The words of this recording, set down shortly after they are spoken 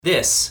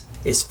This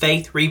is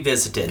Faith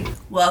Revisited.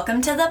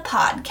 Welcome to the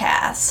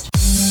podcast.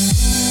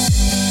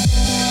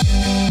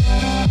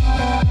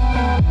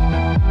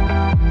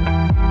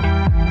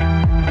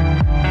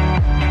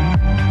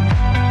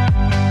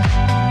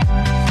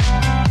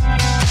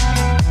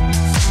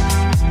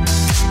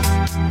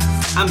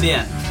 I'm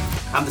Ben.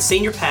 I'm the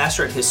senior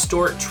pastor at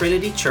Historic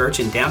Trinity Church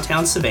in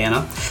downtown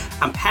Savannah.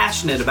 I'm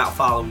passionate about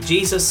following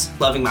Jesus,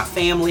 loving my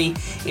family,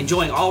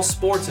 enjoying all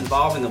sports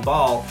involving the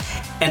ball,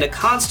 and a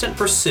constant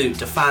pursuit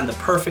to find the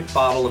perfect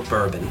bottle of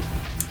bourbon.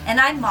 And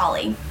I'm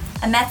Molly,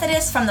 a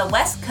Methodist from the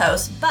West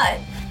Coast, but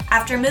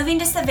after moving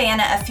to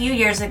Savannah a few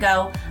years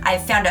ago,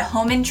 I've found a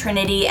home in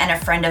Trinity and a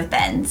friend of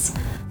Ben's.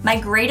 My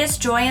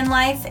greatest joy in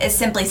life is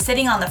simply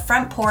sitting on the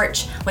front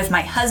porch with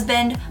my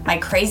husband, my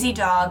crazy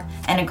dog,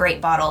 and a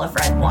great bottle of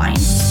red wine.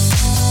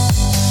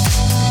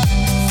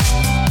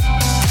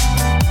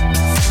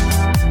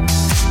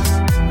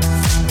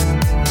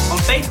 On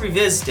Faith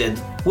Revisited,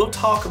 we'll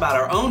talk about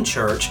our own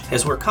church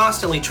as we're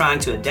constantly trying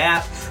to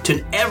adapt to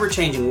an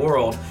ever-changing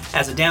world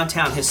as a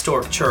downtown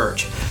historic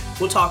church.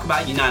 We'll talk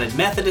about United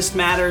Methodist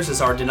matters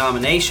as our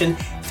denomination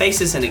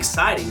faces an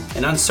exciting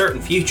and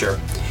uncertain future.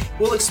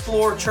 We'll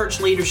explore church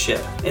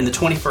leadership in the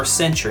 21st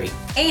century.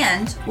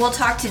 And we'll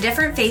talk to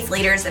different faith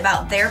leaders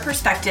about their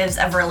perspectives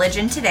of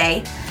religion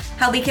today,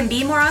 how we can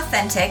be more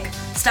authentic,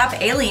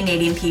 stop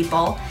alienating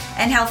people,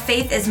 and how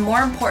faith is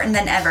more important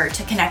than ever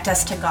to connect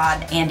us to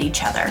God and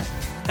each other.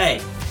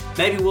 Hey,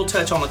 maybe we'll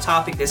touch on a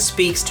topic that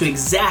speaks to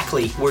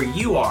exactly where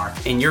you are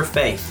in your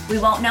faith. We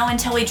won't know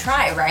until we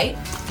try, right?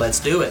 Let's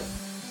do it.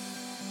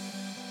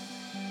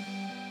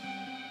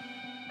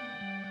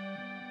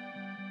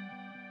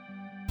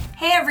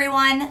 Hey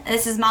everyone,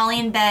 this is Molly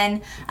and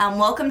Ben.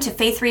 Welcome to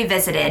Faith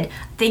Revisited.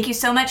 Thank you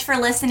so much for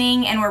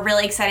listening, and we're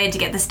really excited to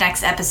get this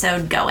next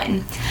episode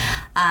going.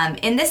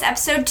 In this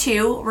episode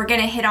 2, we're going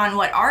to hit on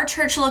what our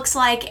church looks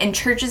like and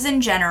churches in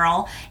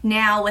general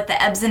now with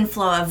the ebbs and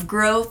flow of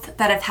growth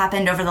that have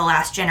happened over the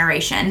last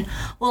generation.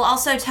 We'll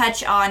also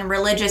touch on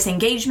religious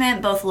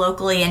engagement, both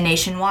locally and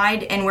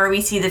nationwide, and where we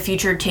see the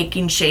future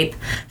taking shape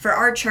for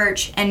our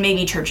church and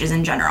maybe churches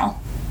in general.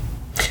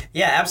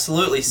 Yeah,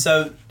 absolutely.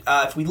 So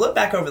if we look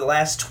back over the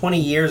last 20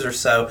 years or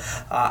so,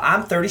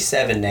 I'm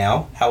 37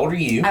 now. How old are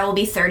you? I will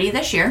be 30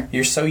 this year.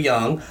 You're so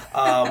young.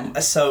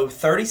 So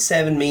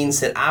 37 means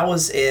that I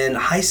was in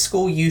high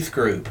school youth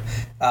group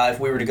if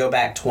we were to go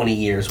back 20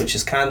 years, which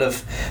is kind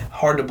of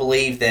hard to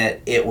believe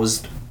that it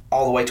was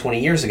all the way 20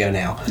 years ago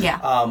now. Yeah.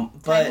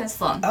 But time has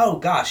flown. Oh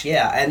gosh,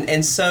 yeah.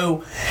 And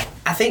so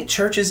I think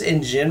churches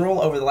in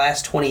general over the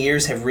last 20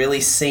 years have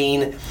really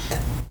seen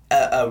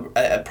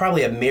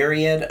probably a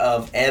myriad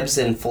of ebbs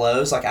and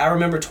flows. Like I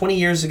remember 20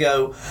 years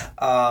ago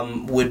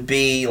would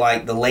be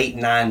like the late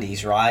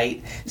 90s,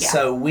 right? Yeah.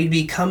 So we'd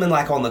be coming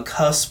like on the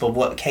cusp of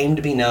what came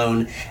to be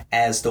known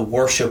as the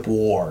worship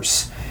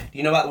wars. Do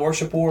you know about the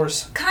worship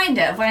wars? Kind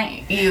of.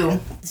 Why don't you?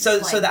 So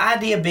the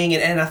idea being,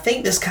 and I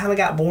think this kind of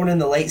got born in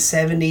the late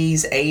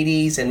 70s,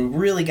 80s, and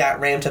really got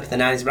ramped up in the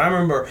 90s. But I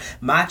remember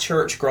my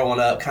church growing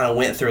up kind of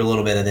went through a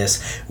little bit of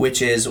this,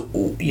 which is,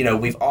 you know,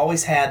 we've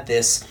always had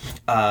this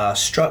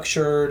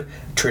structured,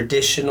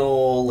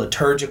 traditional,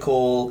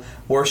 liturgical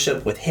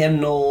worship with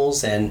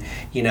hymnals and,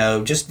 you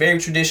know, just very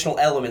traditional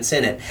elements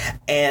in it.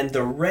 And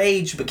the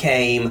rage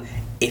became,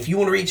 if you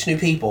want to reach new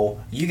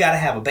people, you got to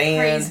have a band.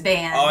 Praise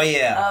band. Oh,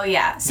 yeah. Oh,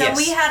 yeah. So Yes.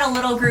 we had a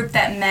little group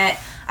that met.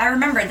 I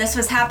remember this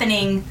was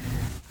happening.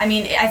 I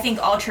mean, I think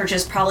all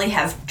churches probably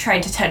have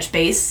tried to touch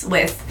base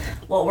with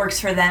what works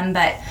for them,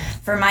 but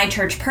for my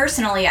church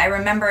personally, I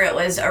remember it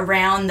was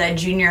around the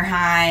junior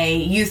high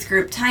youth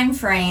group time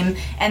frame,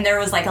 and there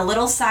was like a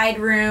little side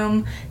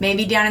room,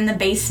 maybe down in the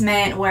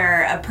basement,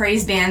 where a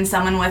praise band,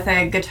 someone with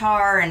a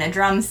guitar and a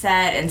drum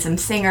set and some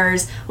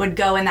singers would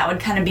go, and that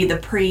would kind of be the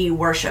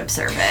pre-worship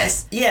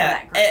service.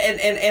 Yeah,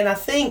 and I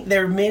think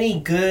there are many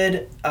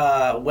good,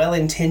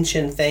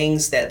 well-intentioned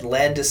things that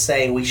led to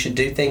saying we should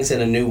do things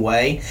in a new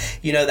way.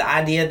 You know, the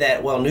idea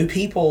that, well, new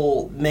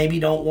people maybe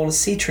don't want to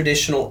see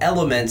traditional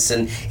elements,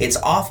 and it's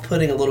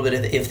off-putting a little bit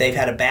if they've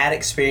had a bad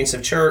experience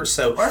of church.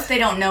 So, or if they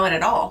don't know it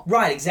at all.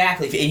 Right,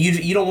 exactly.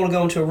 You don't want to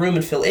go into a room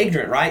and feel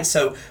ignorant, right?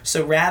 So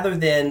rather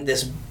than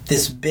this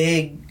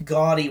big,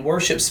 gaudy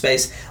worship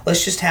space,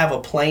 let's just have a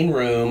plain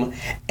room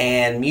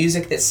and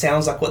music that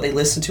sounds like what they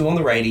listen to on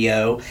the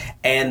radio,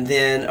 and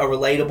then a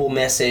relatable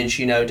message,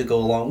 you know, to go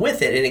along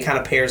with it. And it kind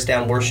of pares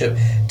down worship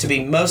to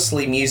be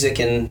mostly music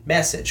and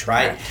message,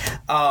 right?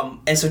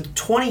 And so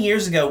 20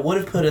 years ago would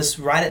have put us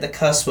right at the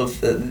cusp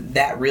of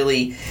that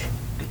really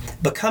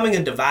becoming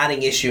a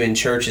dividing issue in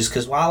churches,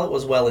 because while it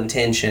was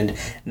well-intentioned,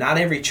 not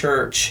every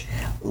church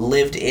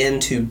lived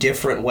into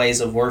different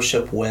ways of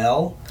worship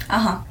well.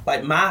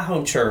 Like my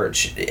home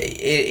church,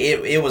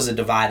 it was a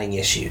dividing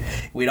issue.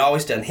 We'd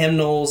always done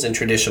hymnals and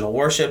traditional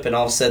worship, and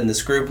all of a sudden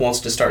this group wants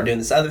to start doing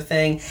this other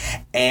thing,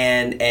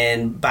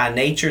 and by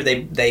nature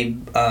they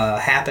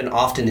happen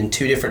often in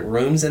two different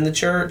rooms in the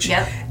church.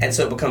 Yep. And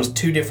so it becomes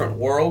two different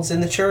worlds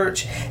in the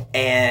church,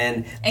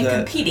 and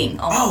competing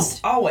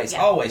almost.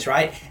 Always,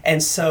 right?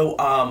 And so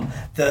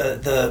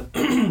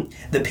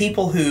the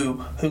people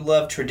who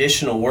love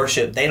traditional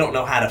worship, they don't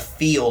know how to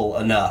feel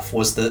enough.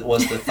 Was the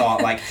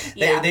thought. Like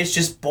it's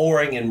just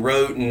boring and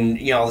rote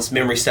and all this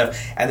memory stuff.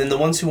 And then the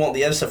ones who want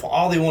the other stuff,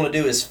 all they want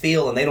to do is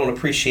feel, and they don't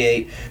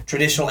appreciate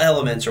traditional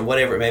elements or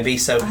whatever it may be.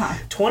 So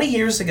 20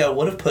 years ago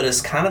would have put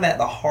us kind of at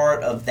the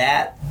heart of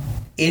that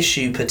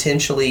issue,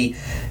 potentially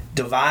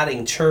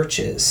dividing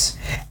churches.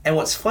 And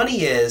what's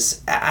funny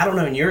is, I don't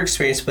know in your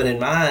experience, but in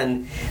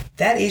mine,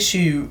 that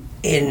issue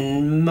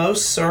in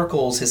most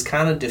circles has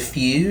kind of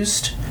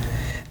diffused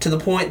to the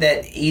point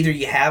that either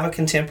you have a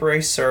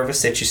contemporary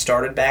service that you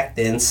started back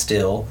then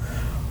still,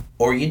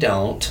 or you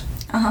don't.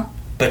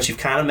 But you've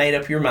kind of made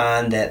up your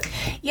mind that...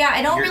 Yeah,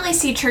 I don't really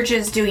see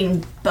churches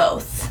doing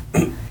both.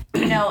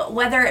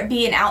 Whether it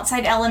be an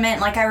outside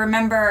element, like I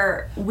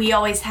remember we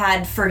always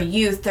had for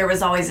youth, there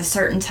was always a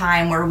certain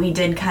time where we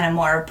did kind of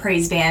more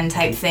praise band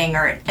type thing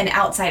or an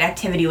outside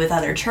activity with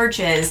other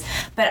churches.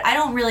 But I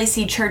don't really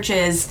see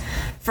churches,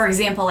 for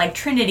example, like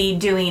Trinity,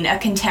 doing a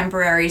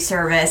contemporary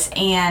service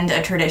and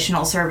a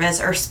traditional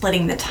service or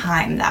splitting the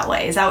time that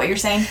way. Is that what you're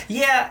saying?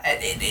 Yeah,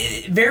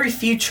 very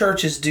few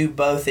churches do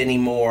both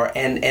anymore.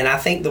 And I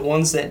think the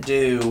ones that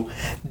do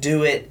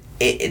it,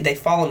 they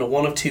fall into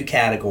one of two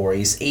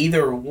categories.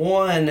 Either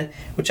one,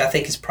 which I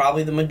think is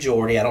probably the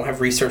majority, I don't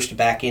have research to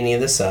back any of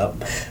this up,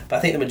 but I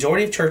think the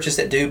majority of churches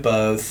that do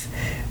both,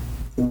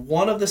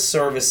 one of the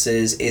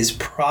services is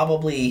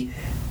probably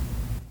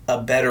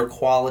a better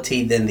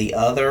quality than the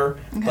other,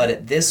 but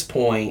at this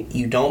point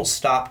you don't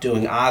stop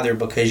doing either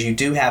because you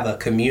do have a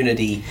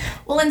community.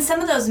 Well, in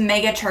some of those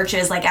mega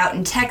churches like out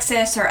in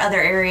Texas or other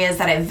areas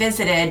that I've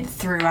visited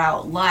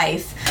throughout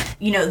life,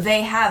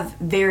 they have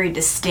very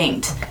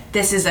distinct,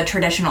 this is a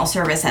traditional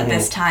service at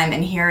this time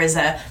and here is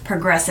a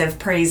progressive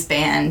praise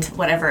band,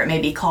 whatever it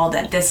may be called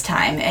at this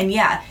time. And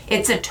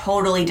it's a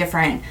totally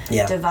different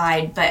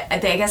divide, but I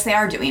guess they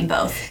are doing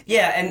both.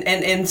 Yeah,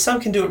 and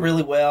some can do it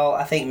really well.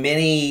 I think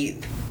many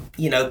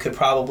could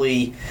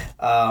probably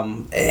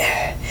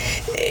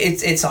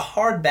it's a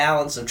hard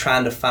balance of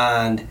trying to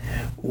find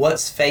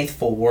what's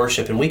faithful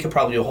worship, and we could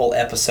probably do a whole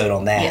episode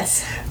on that.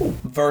 Yes.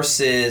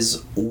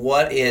 Versus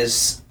what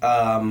is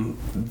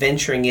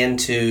venturing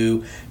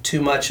into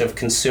too much of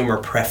consumer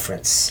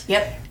preference.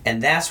 Yep.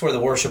 And that's where the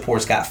worship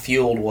wars got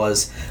fueled,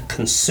 was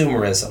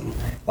consumerism.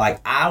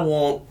 Like, I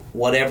want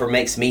whatever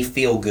makes me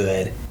feel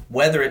good,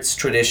 whether it's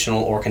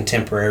traditional or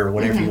contemporary or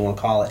whatever you want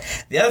to call it.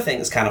 The other thing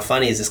that's kind of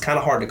funny is it's kind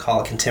of hard to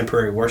call it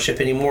contemporary worship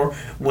anymore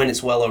when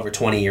it's well over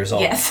 20 years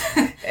old. Yes.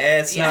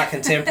 It's not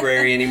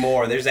contemporary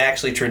anymore. There's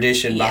actually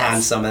tradition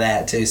behind some of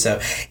that too. So,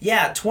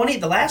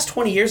 the last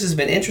 20 years has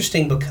been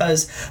interesting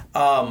because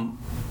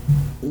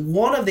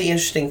one of the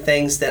interesting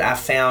things that I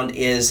found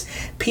is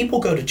people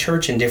go to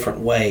church in different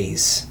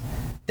ways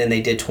than they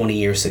did 20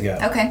 years ago.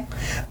 Okay.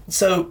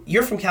 So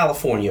you're from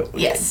California.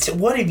 Yes.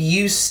 What have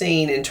you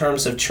seen in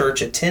terms of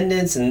church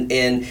attendance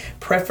and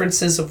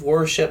preferences of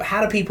worship?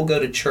 How do people go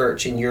to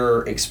church in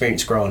your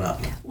experience growing up?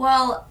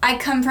 Well, I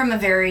come from a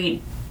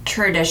very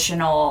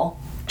traditional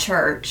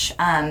church,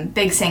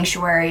 big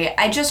sanctuary.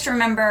 I just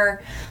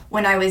remember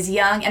when I was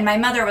young, and my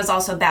mother was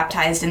also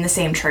baptized in the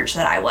same church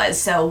that I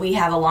was, so we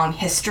have a long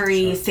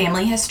history,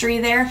 family history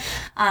there.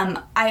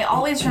 I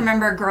always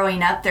remember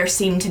growing up, there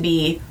seemed to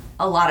be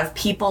a lot of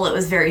people. It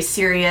was very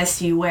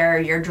serious. You wear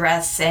your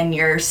dress and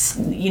your,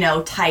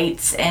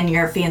 tights and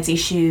your fancy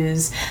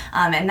shoes,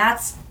 and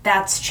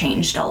that's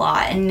changed a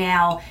lot. And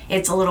now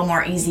it's a little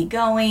more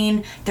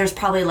easygoing. There's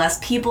probably less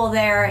people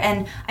there,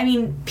 and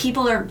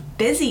people are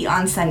busy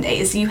on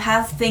Sundays. You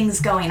have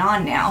things going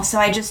on now, so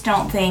I just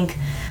don't think.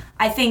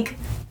 I think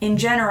in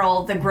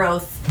general the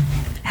growth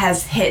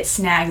has hit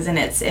snags in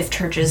its if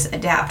churches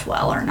adapt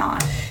well or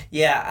not.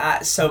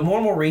 Yeah, so more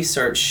and more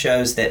research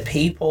shows that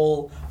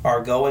people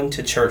are going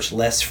to church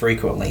less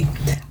frequently.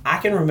 I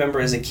can remember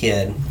as a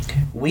kid,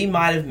 we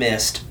might have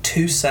missed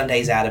 2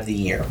 Sundays out of the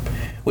year,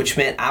 which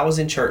meant I was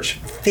in church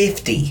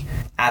 50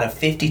 out of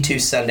 52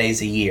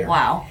 Sundays a year.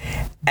 Wow.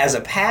 As a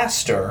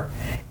pastor,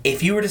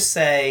 if you were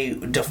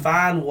to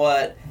define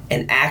what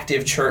an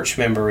active church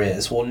member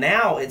is, well,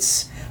 now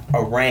it's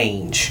a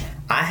range.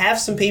 I have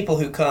some people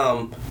who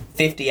come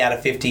 50 out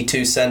of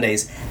 52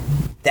 Sundays.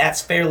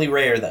 That's fairly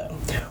rare, though.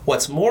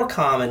 What's more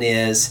common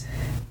is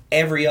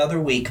every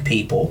other week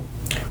people,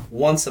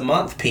 once a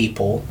month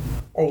people,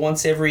 or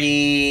once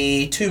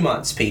every 2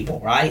 months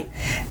people, right?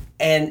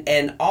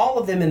 And all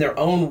of them in their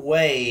own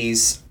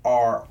ways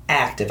are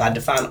active. I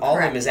define all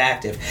of them as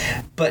active.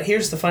 But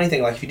here's the funny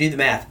thing, like if you do the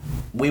math,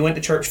 we went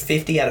to church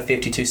 50 out of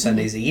 52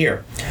 Sundays a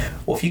year.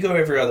 Well, if you go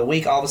every other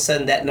week, all of a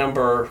sudden that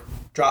number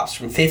drops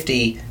from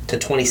 50 to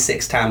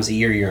 26 times a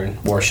year you're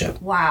in worship.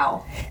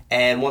 Wow.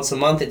 And once a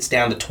month it's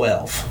down to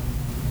 12.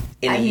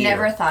 in a year. I've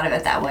never thought of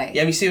it that way.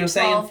 Yeah, you see what I'm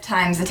saying? 12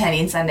 times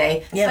attending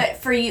Sunday. Yeah. But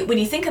for you, when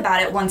you think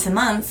about it once a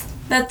month,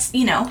 that's,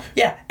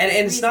 Yeah, and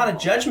it's not a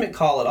judgment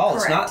call at all.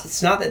 Correct.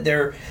 It's not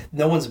that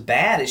no one's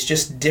bad. It's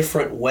just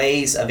different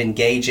ways of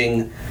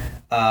engaging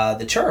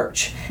the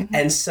church. Mm-hmm.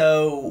 And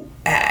so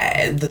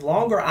the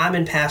longer I'm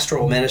in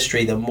pastoral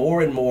ministry, the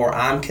more and more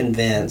I'm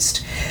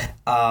convinced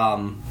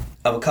of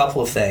a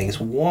couple of things.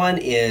 One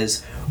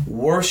is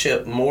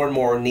worship more and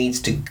more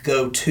needs to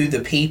go to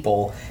the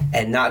people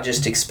and not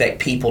just expect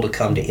people to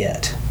come to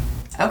it.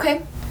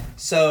 Okay.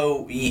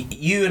 So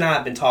you and I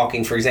have been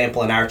talking, for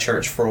example, in our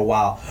church for a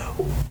while.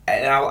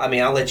 And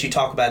I'll let you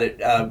talk about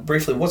it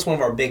briefly. What's one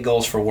of our big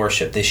goals for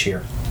worship this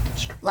year?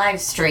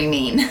 Live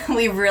streaming.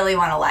 We really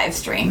want to live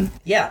stream.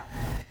 Yeah.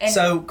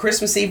 So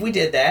Christmas Eve we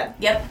did that.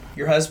 Yep.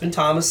 Your husband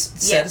Thomas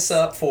set us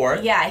up for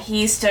it. Yeah,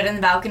 he stood in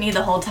the balcony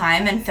the whole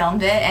time and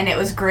filmed it, and it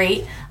was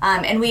great.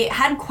 And we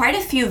had quite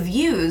a few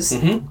views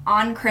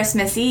on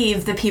Christmas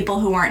Eve, the people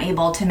who weren't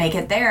able to make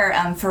it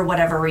there for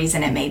whatever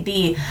reason it may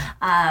be.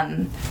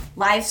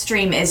 Live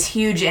stream is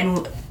huge,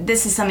 and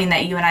this is something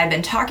that you and I have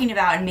been talking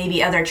about, and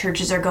maybe other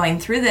churches are going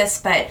through this,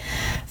 but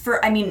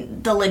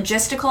the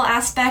logistical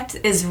aspect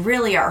is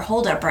really our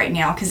holdup right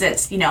now, because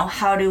it's,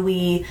 how do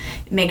we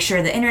make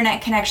sure the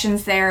internet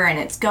connection's there and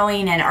it's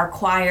going, and our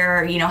choir,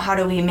 how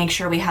do we make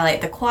sure we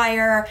highlight the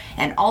choir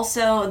and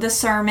also the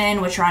sermon,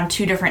 which are on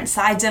two different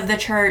sides of the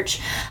church.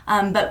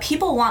 But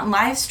people want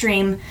live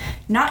stream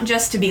not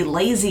just to be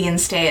lazy and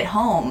stay at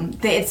home.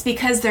 It's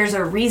because there's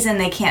a reason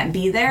they can't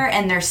be there,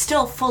 and they're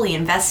still fully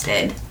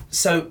invested.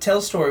 So tell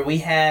a story. We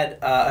had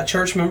a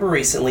church member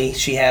recently.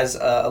 She has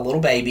a little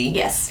baby,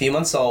 Yes. a few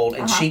months old,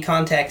 and she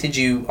contacted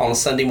you on a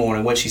Sunday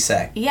morning. What'd she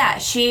say? Yeah,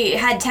 she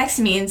had texted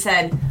me and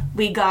said,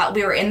 we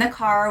were in the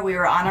car, we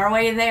were on our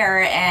way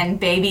there, and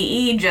baby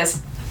E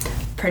just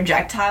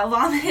projectile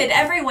vomited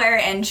everywhere,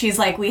 and she's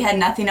like, we had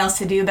nothing else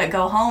to do but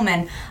go home,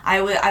 and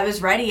I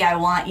was ready. I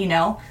want,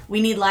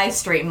 we need live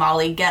stream,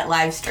 Molly, get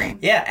live stream.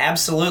 Yeah,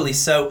 absolutely.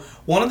 So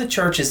one of the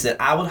churches that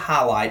I would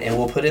highlight, and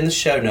we'll put in the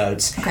show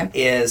notes,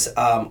 is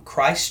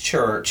Christ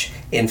Church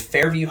in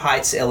Fairview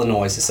Heights,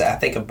 Illinois. It's, I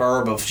think, a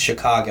burb of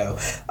Chicago.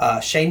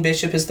 Shane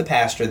Bishop is the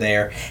pastor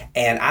there,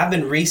 and I've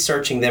been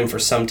researching them for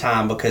some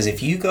time, because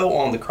if you go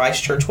on the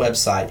Christ Church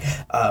website,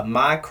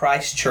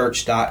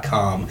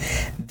 mychristchurch.com,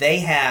 they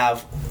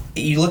have,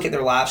 you look at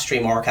their live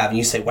stream archive and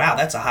you say, wow,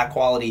 that's a high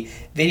quality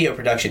video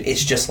production.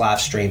 It's just live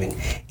streaming.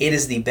 It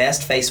is the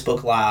best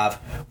Facebook Live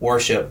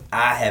worship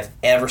I have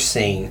ever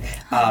seen.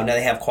 Now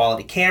they have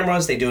quality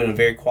cameras. They do it in a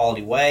very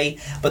quality way.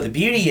 But the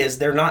beauty is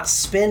they're not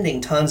spending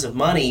tons of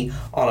money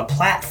on a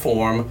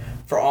platform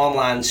for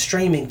online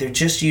streaming. They're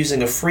just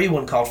using a free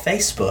one called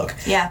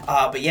Facebook. Yeah.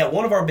 But yeah,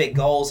 one of our big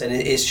goals, and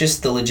it's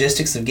just the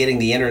logistics of getting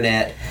the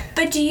internet.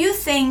 But do you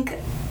think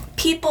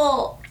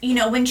people,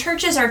 when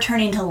churches are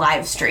turning to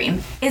live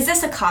stream, is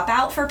this a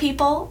cop-out for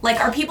people? Like,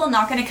 are people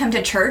not going to come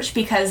to church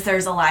because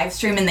there's a live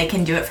stream and they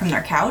can do it from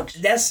their couch?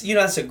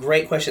 That's a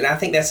great question. I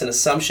think that's an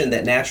assumption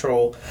that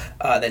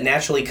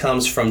naturally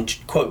comes from,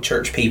 quote,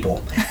 church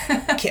people.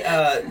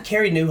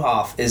 Kerry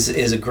Newhoff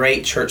is a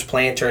great church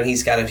planter, and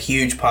he's got a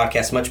huge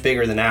podcast, much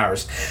bigger than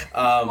ours.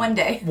 One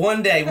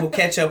day we'll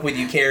catch up with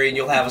you, Kerry, and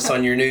you'll have us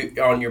on your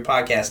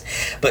podcast.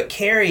 But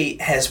Kerry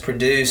has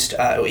produced,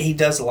 he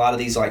does a lot of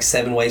these, like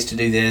 7 ways to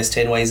do this,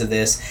 10 ways of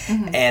this,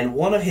 and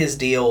one of his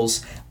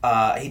deals,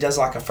 he does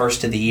like a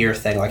first of the year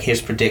thing, like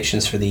his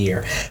predictions for the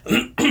year.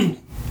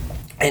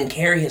 And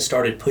Kerry has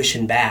started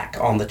pushing back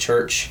on the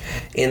church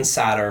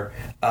insider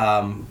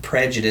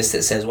prejudice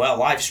that says, well,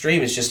 live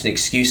stream is just an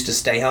excuse to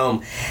stay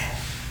home.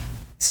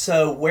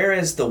 So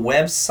whereas the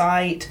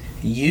website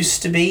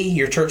used to be,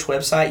 your church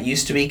website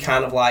used to be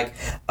kind of like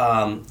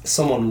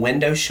someone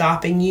window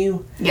shopping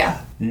you,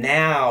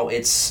 now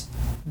it's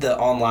the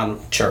online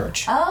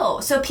church. Oh,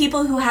 so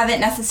people who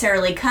haven't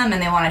necessarily come and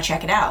they want to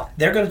check it out.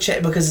 They're going to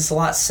check, because it's a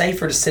lot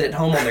safer to sit at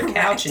home on their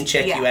couch and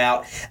check you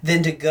out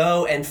than to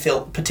go and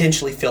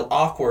potentially feel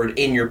awkward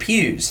in your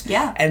pews.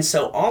 Yeah. And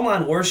so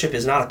online worship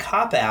is not a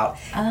cop-out.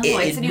 Oh,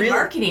 it's a new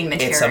marketing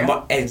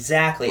material.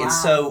 Exactly. Wow. And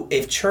so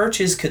if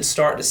churches could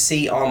start to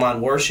see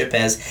online worship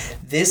as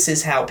this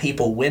is how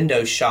people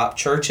window shop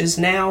churches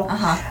now,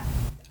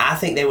 I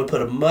think they would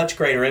put a much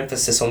greater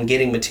emphasis on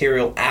getting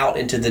material out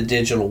into the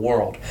digital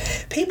world.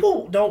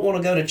 People don't want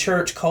to go to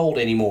church cold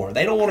anymore.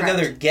 They don't want to go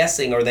there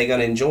guessing, are they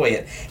going to enjoy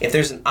it? If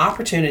there's an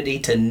opportunity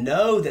to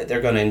know that they're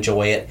going to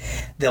enjoy it,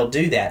 they'll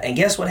do that. And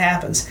guess what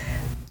happens?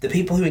 The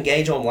people who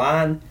engage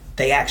online,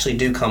 they actually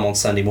do come on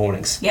Sunday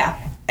mornings. Yeah.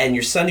 And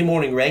your Sunday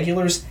morning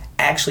regulars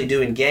actually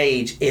do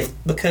engage,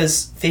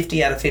 because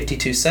 50 out of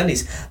 52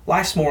 Sundays,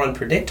 life's more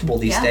unpredictable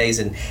these days,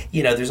 and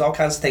there's all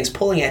kinds of things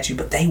pulling at you,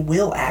 but they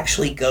will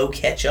actually go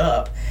catch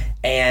up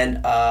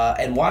and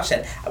watch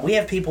that. We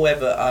have people who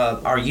have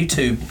our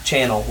YouTube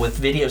channel with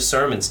video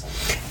sermons.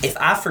 If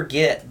I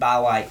forget by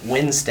like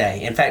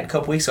Wednesday, in fact, a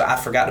couple weeks ago, I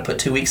forgot to put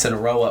 2 weeks in a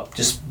row up,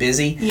 just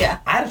busy. Yeah.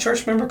 I had a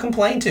church member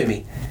complain to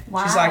me.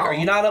 Wow. She's like, are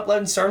you not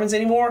uploading sermons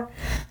anymore?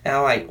 And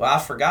I'm like, well, I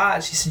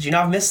forgot. She said,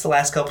 I've missed the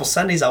last couple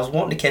Sundays. I was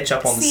wanting to catch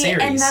up on the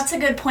series. And that's a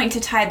good point to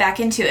tie back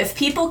into. If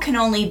people can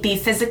only be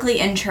physically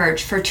in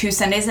church for 2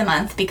 Sundays a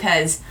month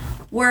because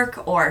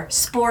work or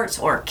sports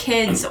or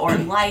kids or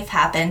life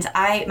happens.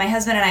 My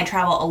husband and I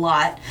travel a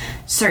lot,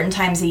 certain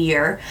times a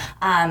year,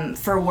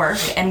 for work,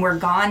 and we were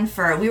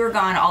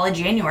gone all of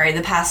January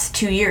the past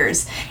 2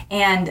 years,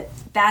 and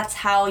that's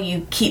how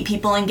you keep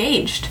people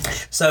engaged.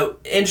 So,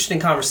 interesting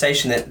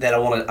conversation that I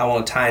want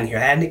to tie in here.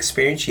 I had an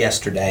experience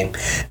yesterday.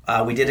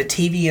 We did a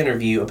TV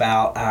interview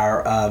about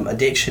our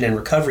addiction and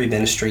recovery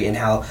ministry and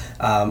how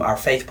our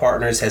Faith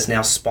Partners has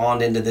now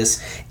spawned into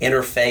this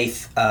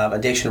interfaith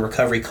addiction and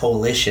recovery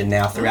coalition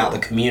now throughout the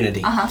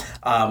community.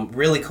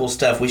 Really cool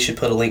stuff. We should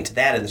put a link to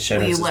that in the show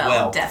notes as well.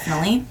 We will,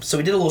 definitely. So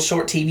we did a little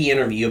short TV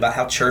interview about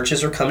how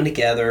churches are coming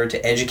together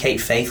to educate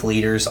faith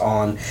leaders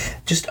on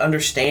just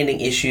understanding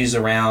issues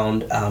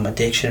around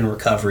addiction and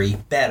recovery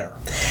better.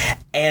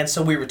 And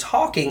so we were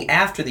talking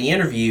after the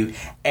interview,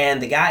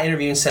 and the guy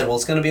interviewing said, well,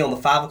 it's going to be on the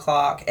 5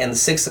 o'clock and the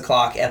 6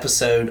 o'clock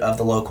episode of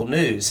the local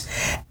news.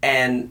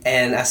 And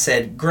I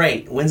said,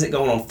 great, when's it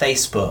going on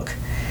Facebook?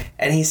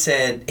 And he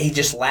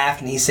just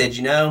laughed and he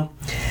said,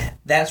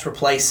 that's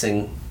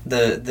replacing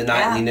the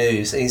nightly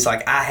news. And he's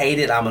like, I hate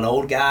it. I'm an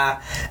old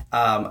guy.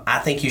 I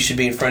think you should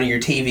be in front of your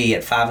TV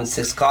at 5 and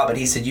 6 o'clock. But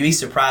he said, you'd be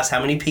surprised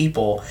how many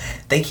people,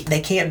 they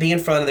can't be in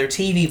front of their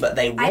TV, but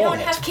they want it. I don't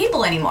have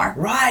cable anymore.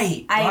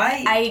 Right.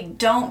 I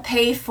don't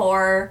pay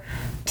for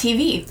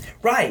TV.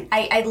 Right.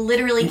 I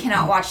literally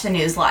cannot watch the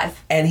news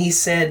live. And he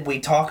said, we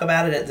talk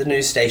about it at the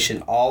news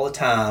station all the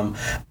time,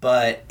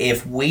 but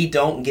if we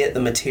don't get the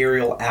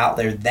material out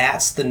there,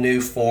 that's the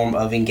new form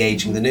of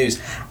engaging the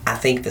news. I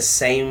think the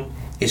same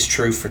is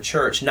true for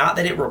church. Not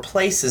that it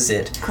replaces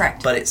it,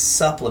 correct, but it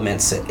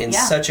supplements it in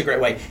such a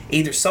great way.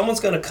 Either someone's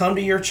going to come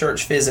to your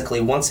church physically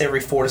once every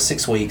 4 to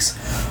 6 weeks,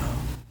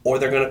 or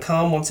they're going to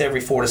come once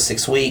every 4 to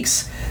 6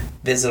 weeks,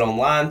 visit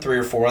online 3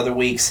 or 4 other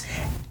weeks.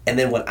 And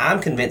then what I'm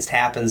convinced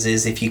happens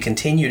is if you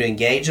continue to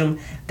engage them,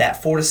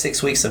 that 4 to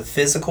 6 weeks of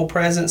physical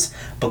presence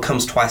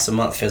becomes twice a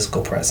month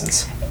physical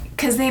presence.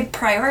 Because they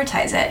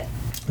prioritize it.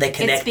 They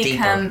connect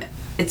deeper.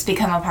 It's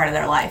become a part of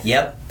their life.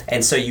 Yep.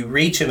 And so you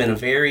reach them in a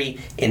very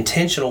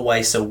intentional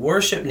way. So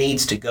worship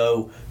needs to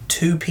go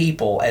to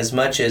people as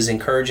much as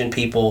encouraging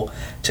people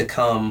to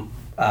come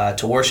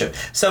to worship.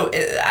 So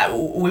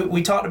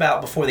we talked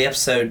about before the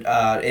episode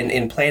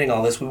in planning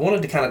all this, we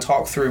wanted to kind of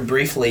talk through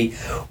briefly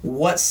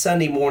what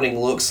Sunday morning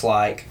looks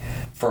like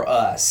for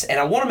us. And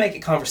I want to make it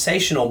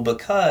conversational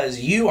because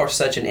you are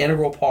such an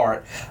integral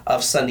part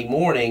of Sunday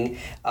morning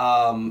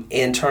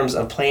in terms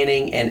of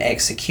planning and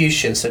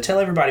execution. So tell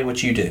everybody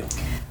what you do.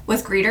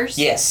 With greeters?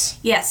 Yes.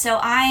 Yeah, so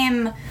I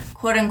am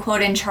quote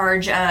unquote in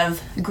charge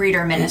of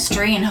greeter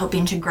ministry and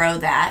hoping to grow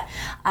that.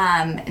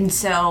 And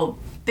so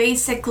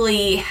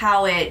basically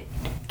how it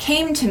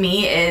came to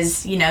me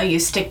is, you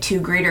stick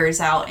 2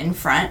 greeters out in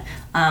front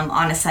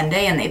on a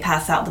Sunday and they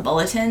pass out the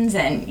bulletins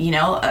and,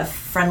 a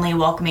friendly,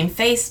 welcoming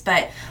face,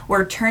 but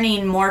we're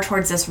turning more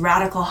towards this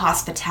radical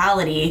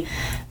hospitality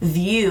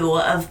view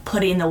of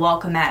putting the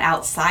welcome mat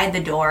outside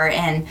the door.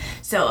 And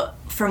so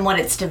from what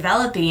it's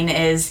developing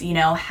is,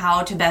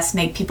 how to best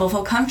make people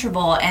feel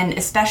comfortable. And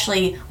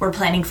especially we're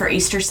planning for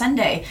Easter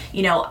Sunday.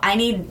 I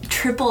need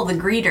triple the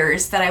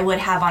greeters that I would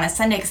have on a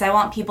Sunday because I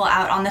want people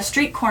out on the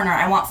street corner.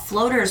 I want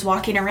floaters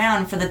walking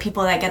around for the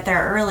people that get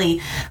there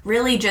early.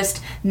 Really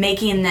just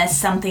making this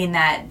something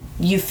that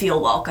you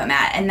feel welcome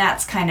at. And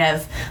that's kind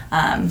of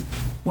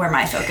where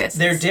my focus is.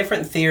 There are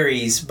different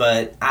theories,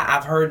 but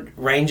I've heard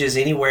ranges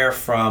anywhere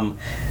from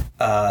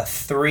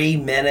 3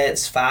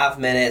 minutes, 5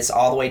 minutes,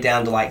 all the way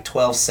down to like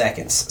 12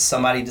 seconds.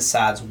 Somebody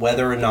decides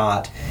whether or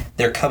not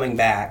they're coming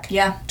back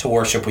to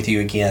worship with you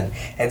again.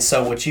 And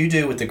so what you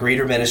do with the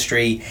greeter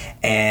ministry,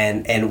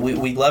 and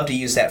we love to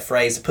use that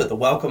phrase, put the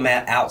welcome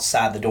mat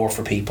outside the door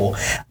for people,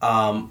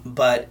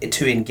 but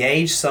to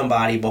engage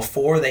somebody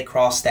before they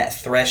cross that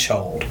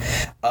threshold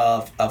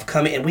of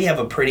coming. And we have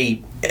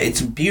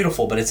it's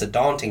beautiful, but it's a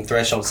daunting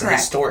threshold. It's a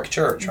historic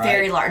church, right?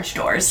 Very large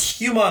doors.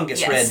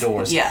 Humongous red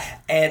doors. Yeah.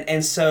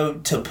 And so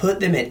to put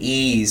them at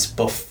ease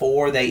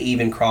before they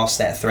even cross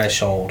that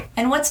threshold.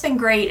 And what's been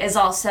great is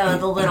also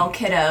the little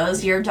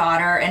kiddos, your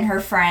daughter and her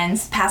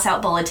friends pass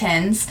out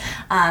bulletins.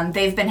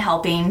 They've been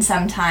helping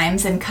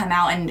sometimes and come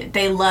out, and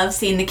they love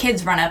seeing the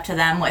kids run up to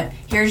them with,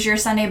 here's your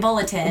Sunday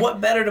bulletin. What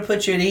better to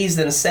put you at ease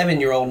than a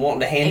 7-year-old wanting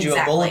to hand you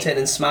a bulletin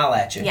and smile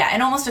at you? Yeah,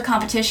 and almost a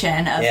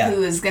competition of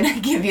who is going to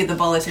give you the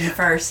bulletin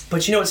first.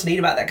 But you know what's neat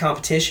about that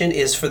competition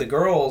is for the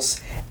girls,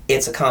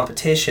 it's a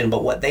competition,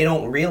 but what they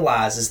don't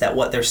realize is that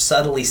what they're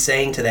subtly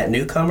saying to that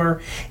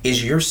newcomer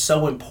is, you're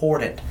so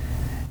important.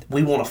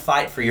 We want to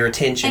fight for your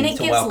attention. And it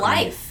gives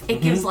life.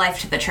 It gives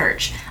life to the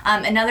church.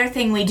 Another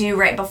thing we do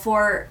right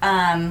before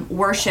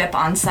worship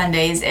on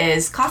Sundays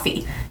is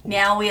coffee.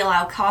 Now we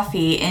allow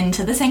coffee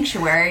into the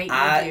sanctuary.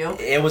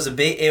 It was a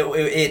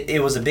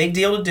big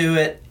deal to do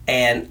it.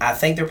 And I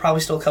think there are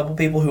probably still a couple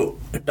people who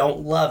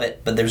don't love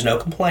it, but there's no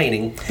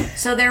complaining.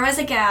 So there was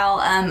a gal,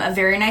 a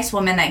very nice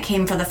woman that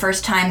came for the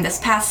first time this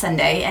past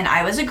Sunday, and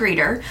I was a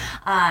greeter.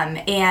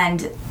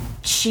 And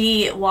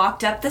she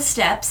walked up the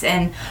steps,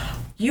 and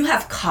you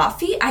have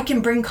coffee? I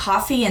can bring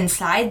coffee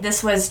inside?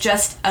 This was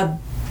just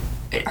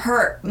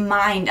her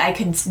mind, I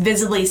could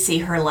visibly see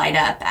her light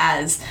up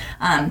as,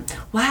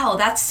 wow,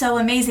 that's so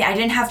amazing. I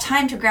didn't have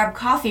time to grab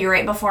coffee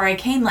right before I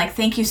came. Like,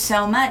 thank you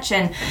so much.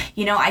 And,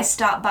 I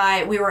stopped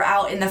by, we were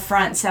out in the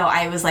front, so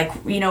I was like,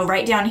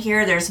 right down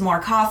here, there's more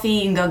coffee,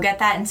 you can go get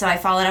that. And so I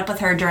followed up with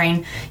her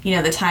during,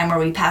 the time where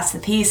we passed the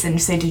piece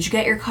and say, did you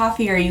get your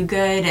coffee? Are you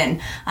good? And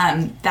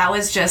that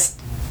was just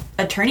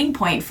a turning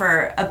point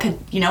for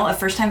a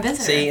first-time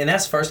visitor. See, and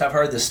that's the first I've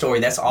heard this story.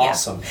 That's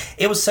awesome.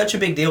 Yeah. It was such a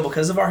big deal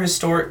because of our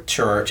historic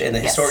church and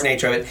the historic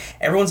nature of it.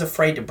 Everyone's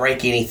afraid to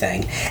break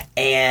anything,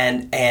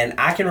 and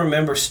I can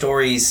remember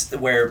stories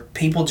where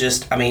people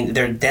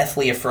they're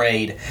deathly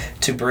afraid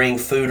to bring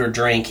food or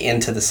drink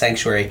into the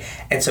sanctuary.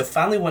 And so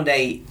finally one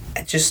day,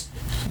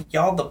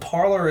 y'all, the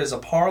parlor is a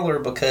parlor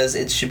because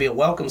it should be a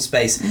welcome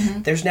space.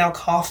 Mm-hmm. There's now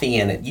coffee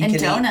in it. You can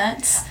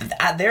donuts.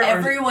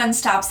 Everyone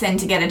stops in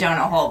to get a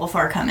donut hole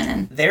before coming in.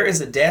 There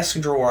is a desk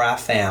drawer I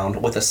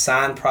found with a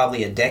sign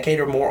probably a decade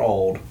or more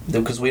old,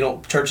 because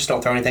churches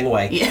don't throw anything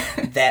away,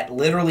 that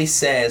literally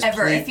says...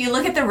 If you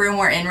look at the room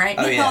we're in right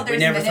now, there's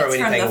minutes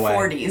from the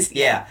 40s.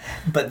 Yeah,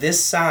 but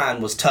this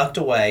sign was tucked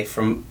away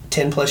from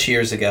 10 plus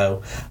years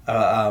ago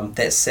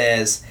that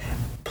says,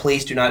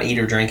 please do not eat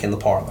or drink in the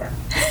parlor.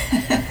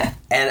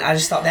 And I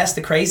just thought that's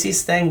the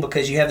craziest thing,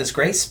 because you have this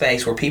great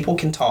space where people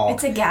can talk.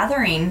 It's a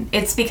gathering.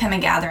 It's become a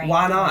gathering.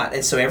 Why not?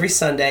 And so every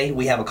Sunday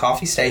we have a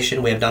coffee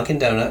station. We have Dunkin'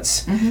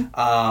 Donuts,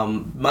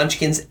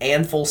 Munchkins,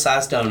 and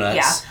full-size donuts.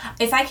 Yeah.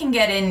 If I can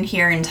get in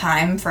here in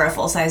time for a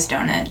full-size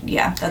donut,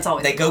 that's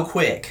always They go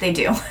quick. They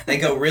do. They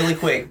go really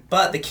quick.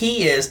 But the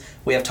key is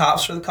we have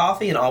tops for the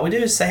coffee, and all we do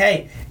is say,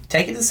 hey,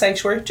 take it to the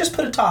sanctuary, just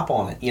put a top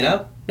on it,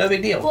 No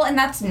big deal. Well, and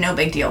that's no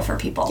big deal for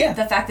people. Yeah.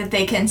 The fact that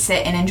they can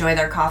sit and enjoy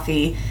their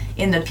coffee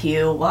in the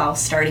pew while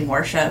starting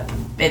worship,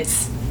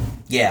 it's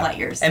light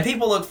years. And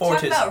people look forward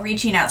to... Talk about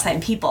reaching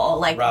outside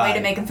people, way to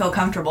make them feel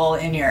comfortable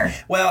in your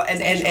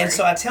and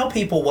so I tell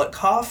people what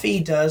coffee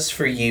does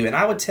for you, and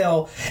I would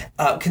tell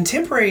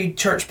contemporary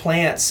church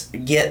plants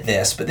get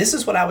this, but this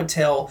is what I would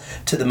tell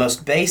to the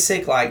most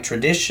basic,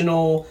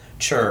 traditional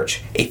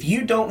church. If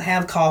you don't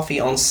have coffee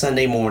on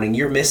Sunday morning,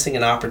 you're missing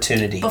an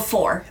opportunity.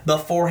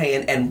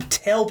 Beforehand, and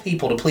tell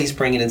people to please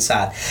bring it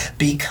inside.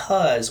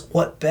 Because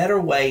what better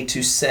way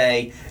to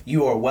say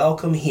you are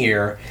welcome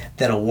here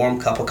than a warm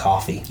cup of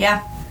coffee?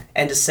 Yeah.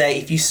 And to say,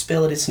 if you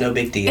spill it, it's no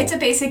big deal. It's a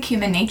basic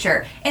human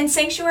nature. And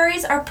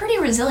sanctuaries are pretty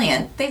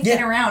resilient. They've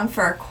been around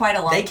for quite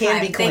a long time. They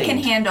can be cleaned. They can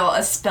handle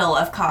a spill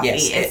of coffee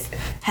if,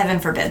 heaven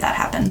forbid, that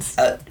happens.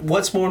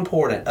 What's more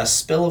important, a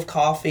spill of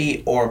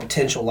coffee or a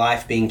potential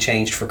life being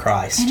changed for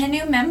Christ? And a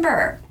new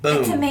member.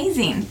 Boom. It's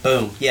amazing.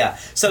 Boom. Yeah.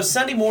 So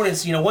Sunday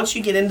mornings, once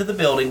you get into the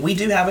building, we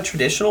do have a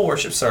traditional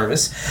worship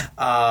service.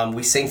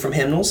 We sing from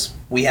hymnals.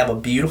 We have a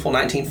beautiful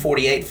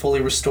 1948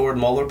 fully restored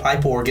Moeller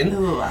pipe organ.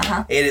 Ooh,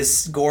 It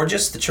is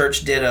gorgeous. The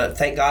church did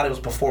thank God it was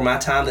before my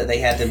time that they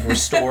had to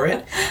restore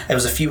it. It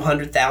was a few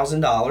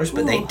 $100,000,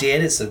 but they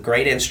did. It's a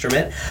great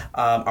instrument.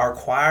 Our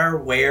choir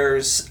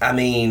wears,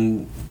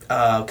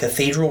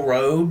 cathedral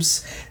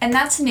robes. And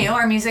that's new.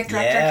 Our music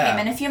director came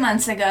in a few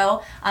months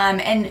ago,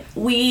 and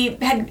we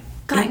had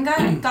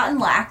gotten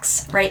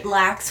lax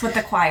with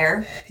the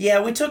choir. Yeah,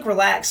 we took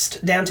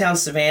Relaxed downtown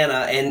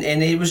Savannah,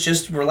 and it was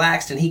just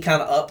relaxed, and he kind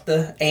of upped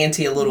the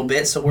ante a little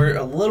bit, so we're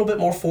a little bit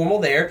more formal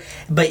there,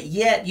 but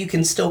yet you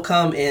can still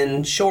come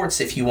in shorts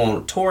if you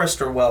want.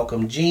 Tourists are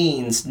welcome,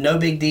 jeans, no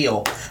big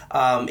deal.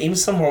 Even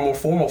some of our more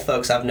formal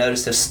folks I've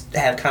noticed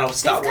have kind of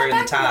stopped wearing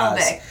the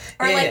ties.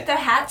 Or the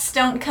hats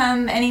don't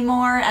come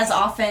anymore as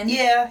often.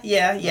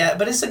 Yeah,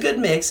 but it's a good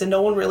mix, and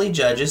no one really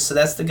judges, so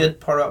that's the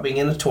good part about being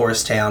in a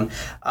tourist town.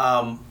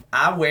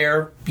 I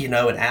wear, an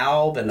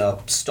alb and a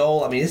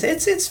stole.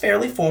 It's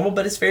fairly formal,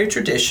 but it's very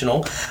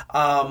traditional.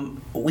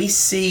 We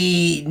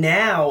see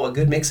now a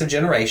good mix of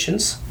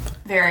generations.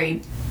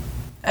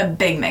 A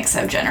big mix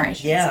of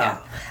generations. Yeah.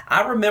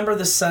 I remember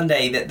the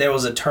Sunday that there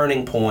was a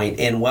turning point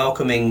in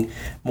welcoming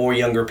more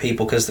younger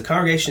people, because the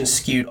congregation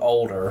skewed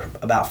older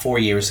about 4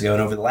 years ago,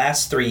 and over the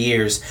last 3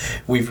 years,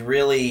 we've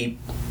really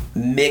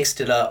mixed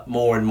it up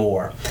more and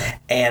more.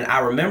 And I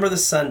remember the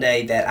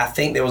Sunday that I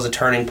think there was a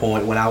turning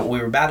point when we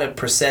were about to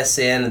process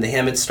in and the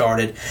hymn had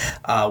started.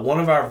 One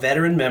of our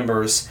veteran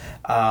members,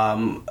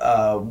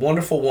 a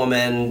wonderful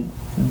woman,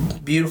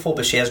 beautiful,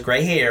 but she has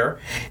gray hair.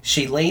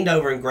 She leaned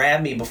over and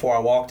grabbed me before I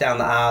walked down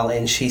the aisle,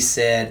 and she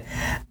said,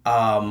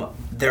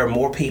 there are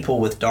more people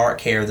with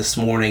dark hair this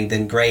morning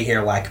than gray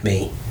hair like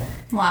me.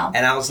 Wow.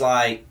 And I was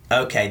like,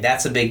 okay,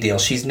 that's a big deal.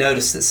 She's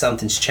noticed that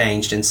something's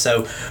changed, and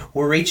so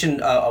we're reaching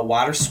a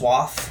wider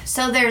swath.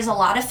 So there's a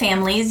lot of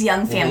families,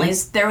 young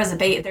families. Mm-hmm. There is a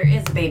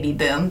baby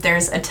boom.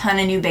 There's a ton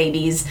of new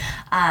babies.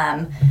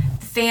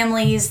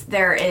 families,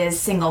 there is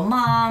single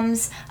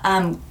moms,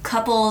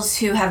 couples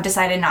who have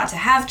decided not to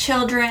have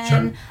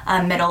children,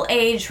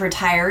 middle-aged,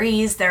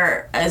 retirees.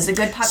 There is a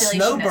good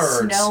population of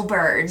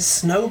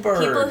snowbirds.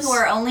 People who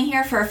are only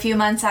here for a few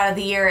months out of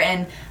the year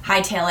and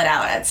hightail it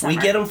out at summer.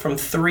 We get them from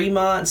 3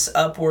 months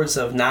upwards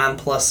of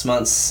 9+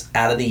 months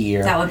out of the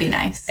year. That would be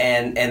nice.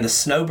 And the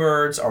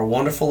snowbirds are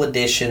wonderful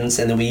additions,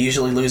 and then we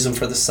usually lose them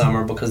for the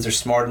summer because they're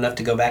smart enough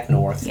to go back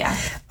north. Yeah.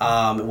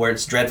 Where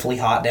it's dreadfully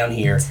hot down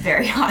here. It's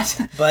very hot.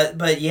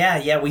 But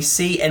yeah, we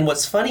see, and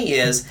what's funny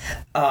is,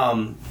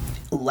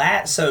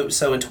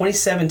 so in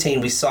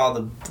 2017 we saw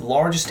the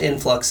largest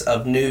influx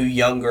of new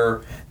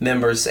younger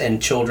members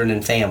and children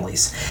and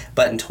families.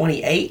 But in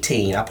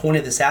 2018, I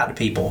pointed this out to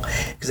people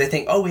because they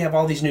think, oh, we have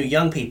all these new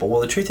young people.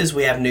 Well, the truth is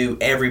we have new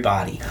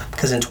everybody,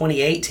 because in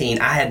 2018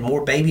 I had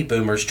more baby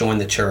boomers join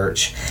the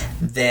church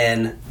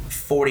than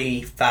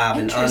 45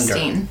 and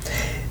under.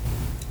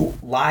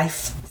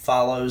 Life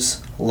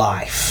follows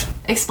life.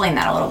 Explain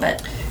that a little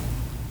bit.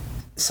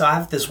 So I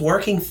have this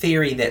working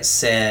theory that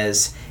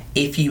says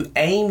if you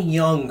aim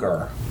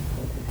younger,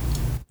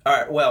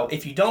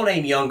 if you don't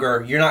aim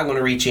younger, you're not going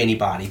to reach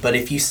anybody. But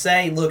if you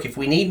say, look, if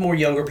we need more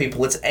younger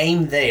people, let's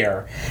aim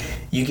there,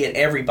 you get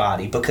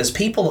everybody, because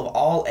people of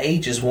all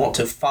ages want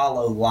to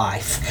follow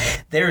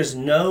life. There is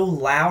no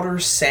louder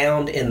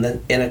sound in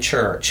a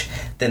church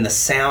than the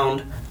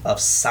sound of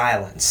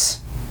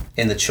silence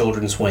in the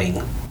children's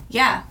wing.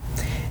 Yeah.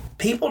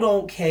 People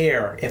don't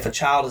care if a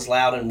child is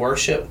loud in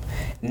worship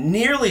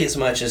nearly as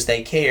much as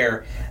they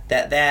care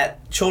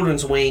that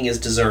children's wing is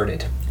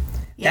deserted.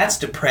 Yeah. That's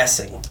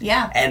depressing.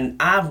 Yeah. And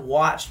I've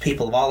watched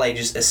people of all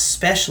ages,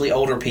 especially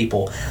older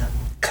people,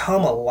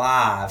 come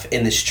alive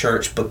in this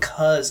church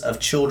because of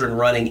children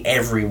running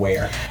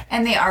everywhere.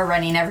 And they are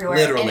running everywhere.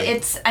 Literally.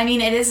 And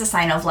it is a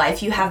sign of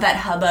life. You have that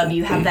hubbub,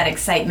 you have that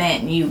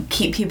excitement, and you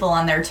keep people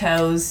on their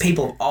toes.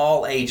 People of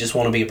all ages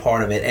want to be a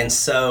part of it. And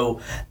so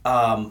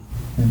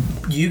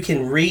you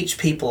can reach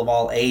people of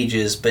all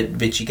ages,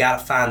 but you got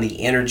to find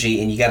the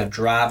energy and you got to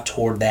drive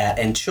toward that.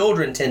 And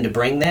children tend to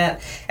bring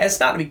that. And it's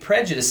not to be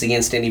prejudiced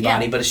against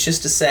anybody, but it's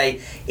just to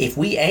say, if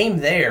we aim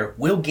there,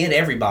 we'll get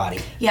everybody.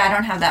 Yeah, I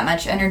don't have that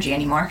much energy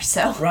anymore,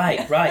 so. Right.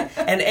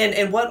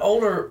 And what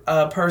older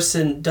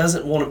person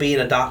doesn't want to be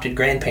an adopted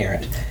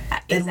grandparent?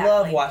 They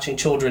love watching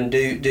children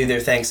do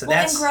their thing. So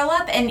and grow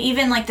up, and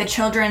even like the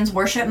children's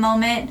worship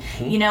moment,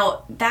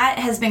 that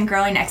has been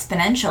growing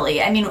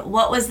exponentially. I mean,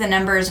 what was the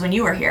numbers when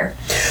you were here?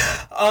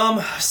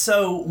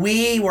 So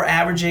we were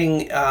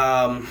averaging,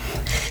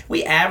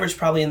 we averaged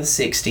probably in the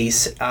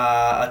 60s.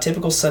 A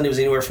typical Sunday was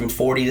anywhere from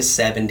 40 to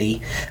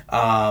 70.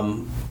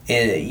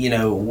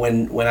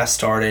 When I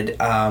started,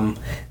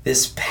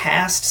 this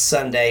past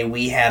Sunday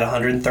we had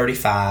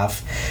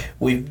 135.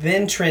 We've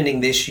been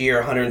trending this year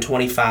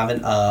 125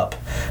 and up.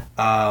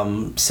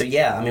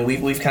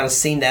 We've kind of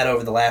seen that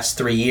over the last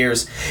 3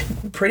 years,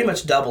 pretty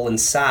much double in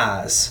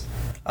size.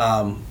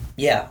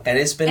 And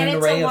it's been an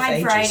array of ages. And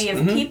it's a wide variety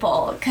of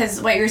people, because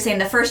what you're saying,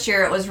 the first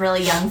year it was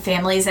really young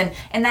families, and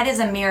that is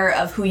a mirror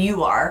of who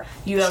you are.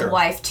 You have a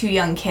wife, 2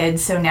 young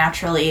kids, so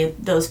naturally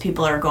those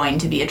people are going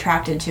to be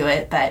attracted to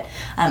it, but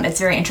it's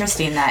very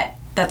interesting that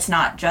that's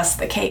not just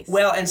the case.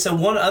 Well, and so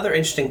one other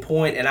interesting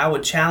point, and I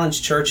would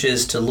challenge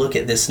churches to look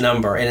at this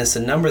number, and it's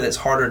a number that's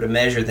harder to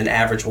measure than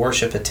average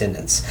worship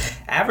attendance.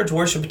 Average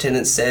worship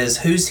attendance says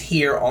who's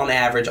here on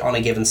average on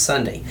a given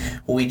Sunday.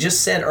 Well, we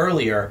just said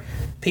earlier,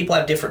 people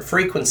have different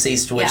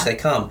frequencies to which they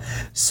come.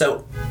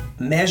 So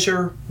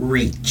measure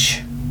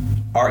reach.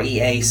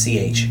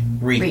 R-E-A-C-H.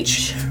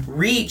 Reach.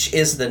 Reach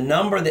is the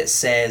number that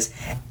says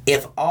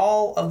if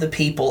all of the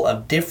people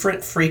of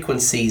different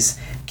frequencies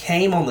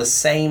came on the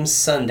same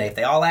Sunday, if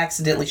they all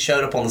accidentally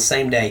showed up on the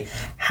same day,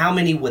 how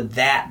many would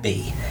that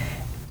be?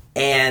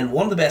 And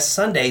one of the best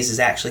Sundays is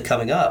actually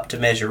coming up to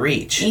measure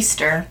reach.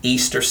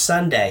 Easter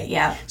Sunday.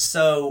 Yeah.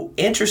 So,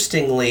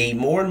 interestingly,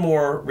 more and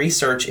more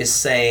research is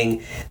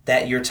saying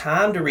that your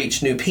time to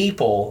reach new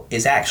people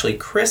is actually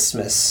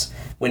Christmas,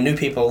 when new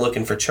people are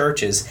looking for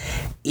churches.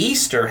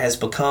 Easter has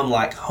become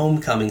like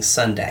homecoming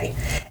Sunday.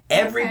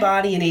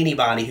 Everybody and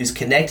anybody who's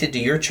connected to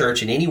your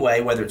church in any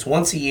way, whether it's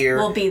once a year,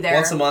 will be there.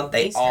 Once a month,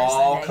 they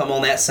all come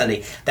on that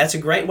Sunday. That's a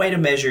great way to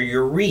measure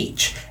your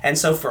reach. And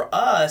so for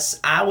us,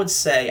 I would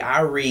say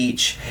our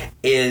reach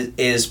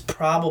is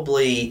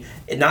probably,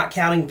 not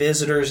counting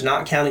visitors,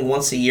 not counting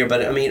once a year,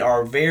 but I mean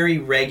our very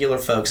regular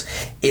folks,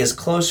 is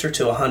closer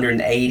to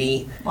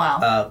 180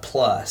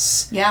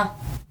 plus. Yeah.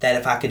 That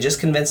if I could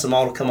just convince them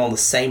all to come on the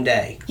same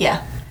day.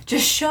 Yeah.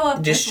 Just show up.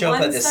 At the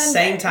Sunday.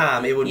 same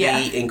time. It would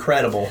be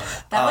incredible.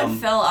 That would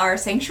fill our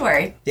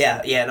sanctuary.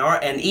 Yeah,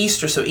 and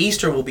Easter. So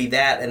Easter will be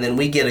that, and then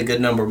we get a good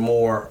number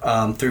more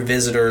through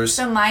visitors.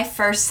 So my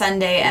first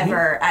Sunday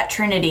ever at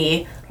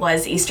Trinity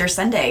was Easter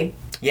Sunday.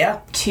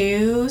 Yeah.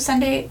 2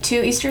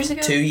 Easters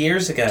ago? 2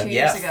 years ago. 2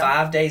 years ago.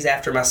 5 days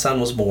after my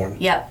son was born.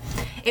 Yep.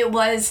 It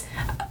was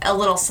a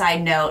little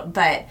side note,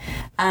 but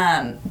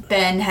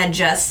Katie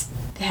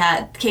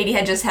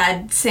had just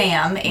had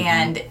Sam,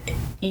 and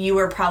you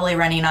were probably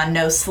running on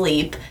no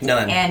sleep.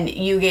 None. And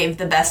you gave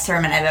the best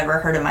sermon I've ever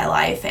heard in my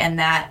life, and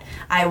that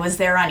I was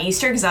there on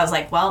Easter because I was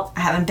like, well,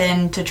 I haven't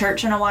been to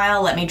church in a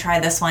while. Let me try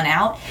this one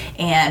out.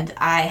 And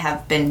I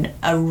have been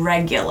a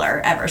regular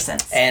ever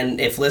since.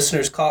 And if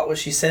listeners caught what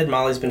she said,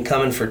 Molly's been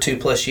coming for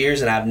 2+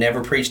 years, and I've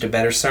never preached a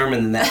better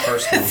sermon than that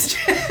first one.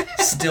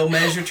 Still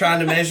trying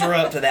to measure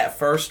up to that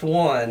first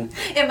one.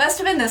 It must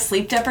have been the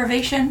sleep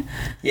deprivation.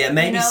 Yeah,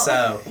 maybe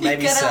so.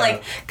 Maybe you gotta so.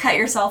 like cut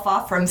yourself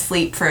off from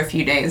sleep for a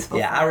few days before.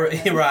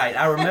 Yeah, right.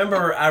 I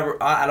remember.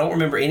 I don't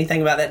remember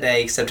anything about that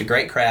day except a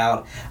great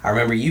crowd. I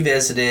remember you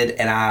visited,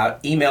 and I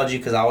emailed you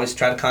because I always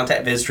try to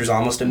contact visitors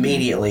almost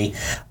immediately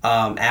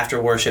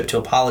after worship to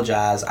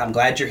apologize. I'm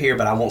glad you're here,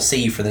 but I won't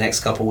see you for the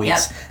next couple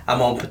weeks. Yep.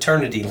 I'm on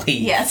paternity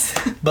leave. Yes.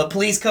 But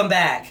please come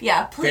back.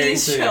 Yeah,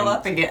 please show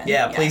up again.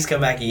 Yeah, please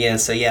come back again.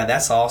 So yeah,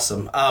 that's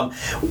awesome.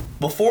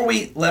 Before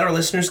we let our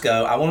listeners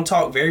go, I want to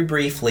talk very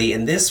briefly,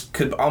 and this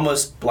could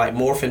almost like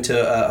morph into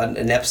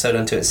an episode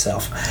unto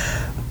itself.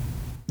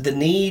 The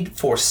need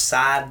for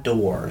side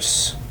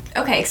doors.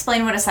 Okay,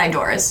 explain what a side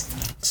door is.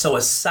 So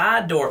a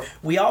side door,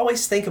 we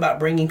always think about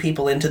bringing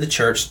people into the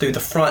church through the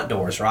front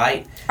doors,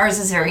 right? Ours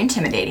is very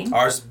intimidating.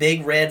 Ours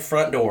big red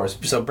front doors.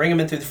 So bring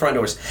them in through the front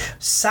doors.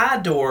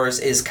 Side doors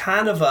is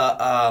kind of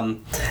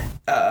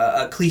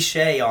a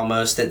cliche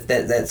almost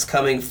that's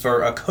coming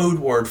for a code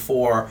word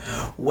for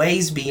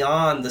ways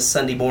beyond the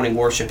Sunday morning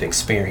worship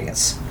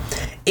experience.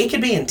 It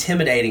can be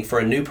intimidating for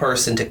a new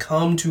person to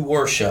come to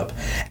worship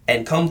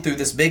and come through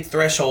this big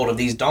threshold of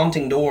these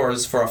daunting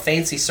doors for a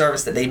fancy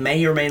service that they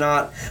may or may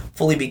not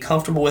fully be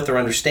comfortable with or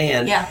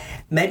understand. Yeah.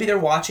 Maybe they're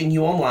watching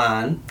you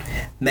online,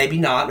 maybe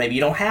not, maybe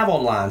you don't have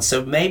online,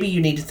 so maybe you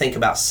need to think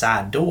about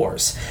side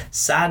doors.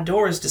 Side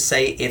doors to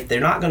say if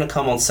they're not going to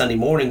come on Sunday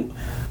morning,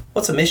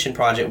 what's a mission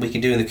project we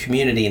could do in the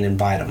community and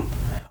invite them?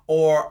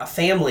 Or a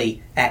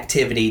family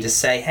activity to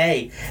say,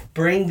 hey,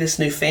 bring this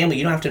new family.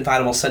 You don't have to invite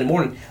them on Sunday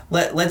morning.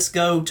 Let's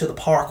go to the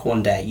park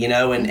one day,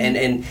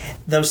 and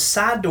those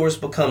side doors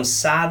become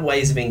side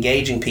ways of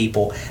engaging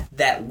people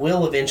that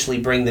will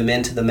eventually bring them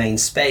into the main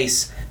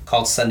space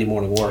called Sunday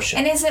morning worship.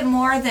 And is it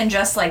more than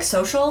just like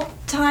social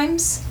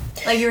times?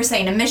 Like you were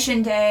saying, a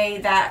mission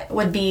day, that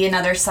would be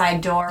another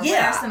side door.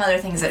 Yeah. What are some other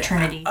things at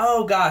Trinity?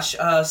 Oh, gosh.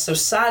 So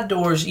side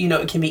doors,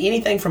 it can be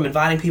anything from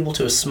inviting people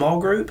to a small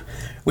group,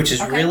 which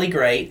is really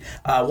great.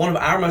 One of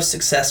our most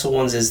successful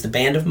ones is the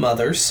Band of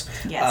Mothers.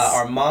 Yes.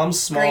 Our mom's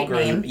small Great group.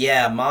 name.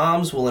 Yeah,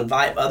 moms will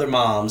invite other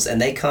moms,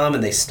 and they come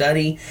and they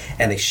study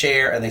and they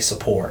share and they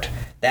support.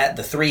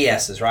 The 3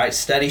 S's, right?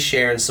 Study,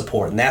 share, and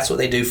support. And that's what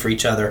they do for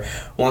each other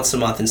once a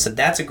month. And so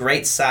that's a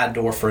great side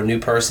door for a new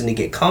person to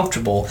get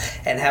comfortable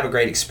and have a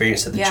great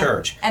experience at the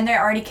church. And they're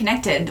already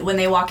connected. When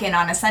they walk in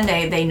on a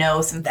Sunday, they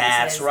know some faces.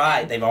 That's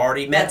right. They've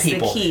already met that's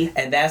people. The key.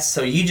 And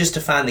so you just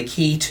define the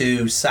key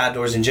to side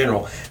doors in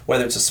general.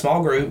 Whether it's a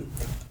small group,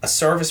 a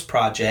service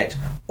project,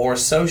 or a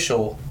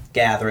social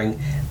gathering,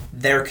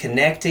 they're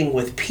connecting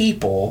with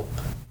people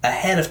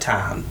ahead of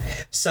time.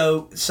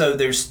 So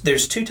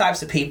there's two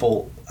types of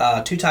people,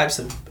 two types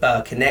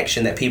of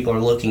connection that people are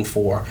looking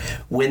for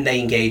when they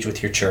engage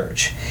with your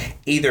church.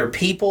 Either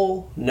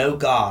people know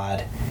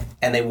God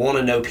and they want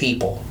to know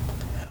people,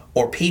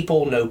 or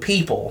people know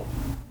people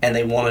and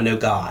they want to know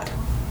God.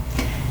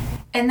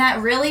 And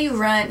that really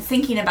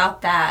thinking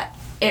about that,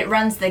 it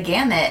runs the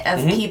gamut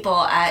of people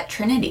at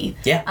Trinity.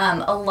 Yeah.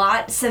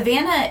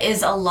 Savannah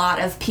is a lot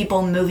of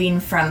people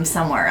moving from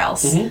somewhere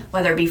else,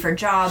 whether it be for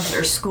jobs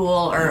or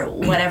school or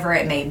whatever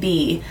it may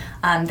be.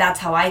 That's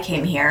how I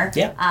came here.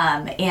 Yeah.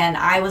 And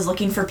I was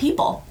looking for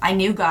people. I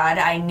knew God.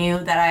 I knew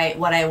that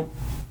what I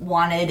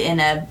wanted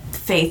in a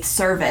faith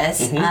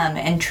service,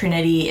 and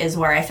Trinity is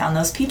where I found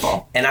those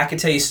people. And I can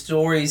tell you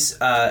stories,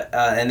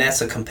 and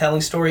that's a compelling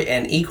story,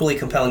 and equally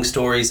compelling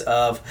stories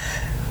of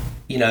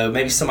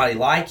maybe somebody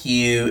like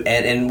you,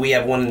 and we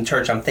have one in the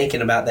church I'm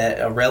thinking about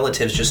that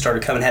relatives just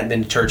started coming, hadn't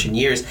been to church in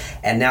years,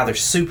 and now they're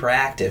super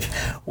active.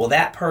 Well,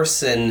 that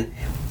person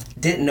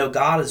didn't know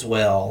God as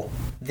well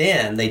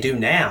then, they do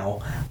now,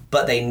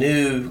 but they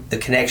knew the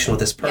connection with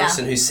this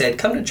person who said,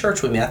 come to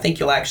church with me, I think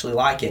you'll actually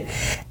like it.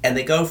 And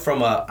they go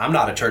from I'm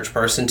not a church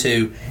person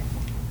to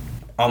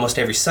almost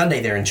every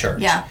Sunday they're in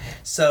church. Yeah.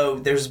 So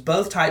there's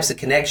both types of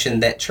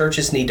connection that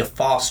churches need to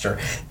foster.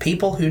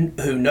 People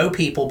who know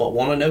people but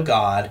want to know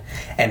God,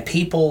 and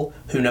people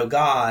who know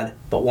God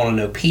but want to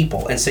know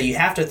people. And so you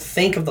have to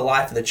think of the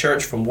life of the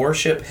church from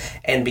worship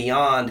and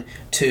beyond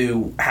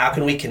to how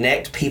can we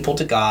connect people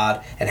to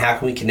God and how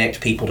can we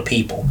connect people to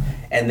people.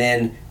 And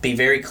then be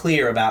very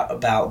clear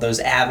about those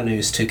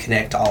avenues to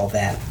connect all of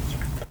that.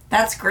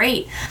 That's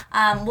great.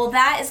 Well,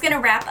 that is going to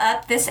wrap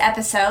up this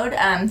episode.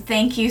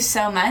 Thank you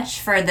so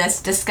much for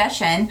this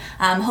discussion.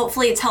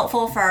 Hopefully it's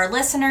helpful for our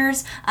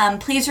listeners.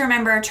 Please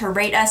remember to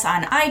rate us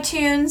on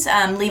iTunes,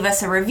 leave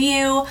us a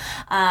review.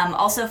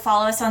 Also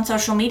follow us on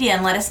social media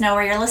and let us know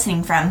where you're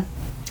listening from.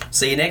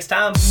 See you next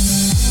time.